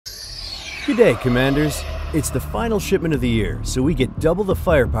G'day, Commanders. It's the final shipment of the year, so we get double the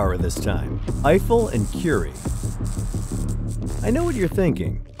firepower this time. Eiffel and Curie. I know what you're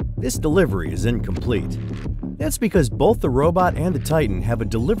thinking. This delivery is incomplete. That's because both the robot and the Titan have a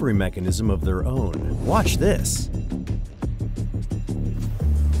delivery mechanism of their own. Watch this.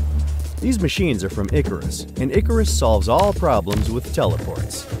 These machines are from Icarus, and Icarus solves all problems with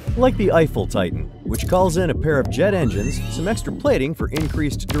teleports. Like the Eiffel Titan, which calls in a pair of jet engines, some extra plating for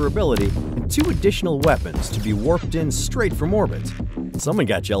increased durability, and 2 additional weapons to be warped in straight from orbit. Someone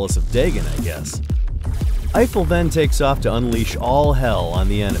got jealous of Dagon, I guess. Eiffel then takes off to unleash all hell on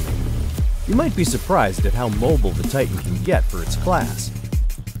the enemy. You might be surprised at how mobile the Titan can get for its class.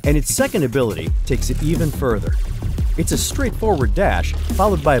 And its second ability takes it even further. It's a straightforward dash,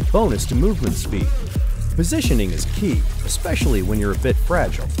 followed by a bonus to movement speed. Positioning is key, especially when you're a bit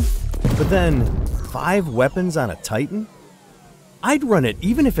fragile. But then, 5 weapons on a Titan? I'd run it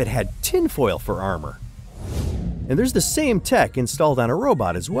even if it had tinfoil for armor. And there's the same tech installed on a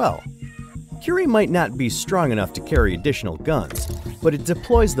robot as well. Curie might not be strong enough to carry additional guns, but it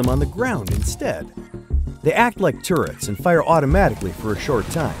deploys them on the ground instead. They act like turrets and fire automatically for a short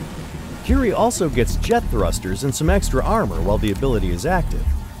time. Curie also gets jet thrusters and some extra armor while the ability is active.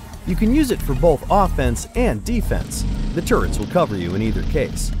 You can use it for both offense and defense. The turrets will cover you in either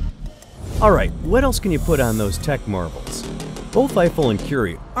case. Alright, what else can you put on those tech marvels? Both Eiffel and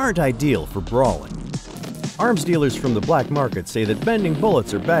Curie aren't ideal for brawling. Arms dealers from the black market say that bending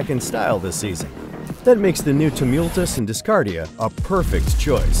bullets are back in style this season. That makes the new Tumultus and Discardia a perfect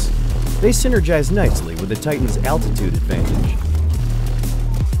choice. They synergize nicely with the Titan's altitude advantage.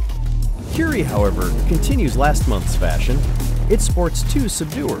 Curie, however, continues last month's fashion. It sports 2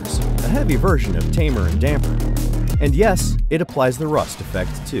 Subduers, a heavy version of Tamer and Damper. And yes, it applies the rust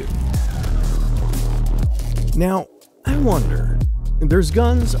effect too. Now, I wonder, there's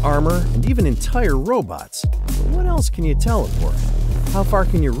guns, armor, and even entire robots. But what else can you teleport? How far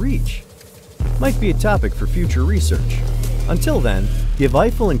can you reach? Might be a topic for future research. Until then, give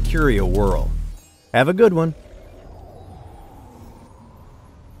Eiffel and Curie a whirl. Have a good one.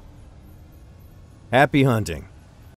 Happy hunting.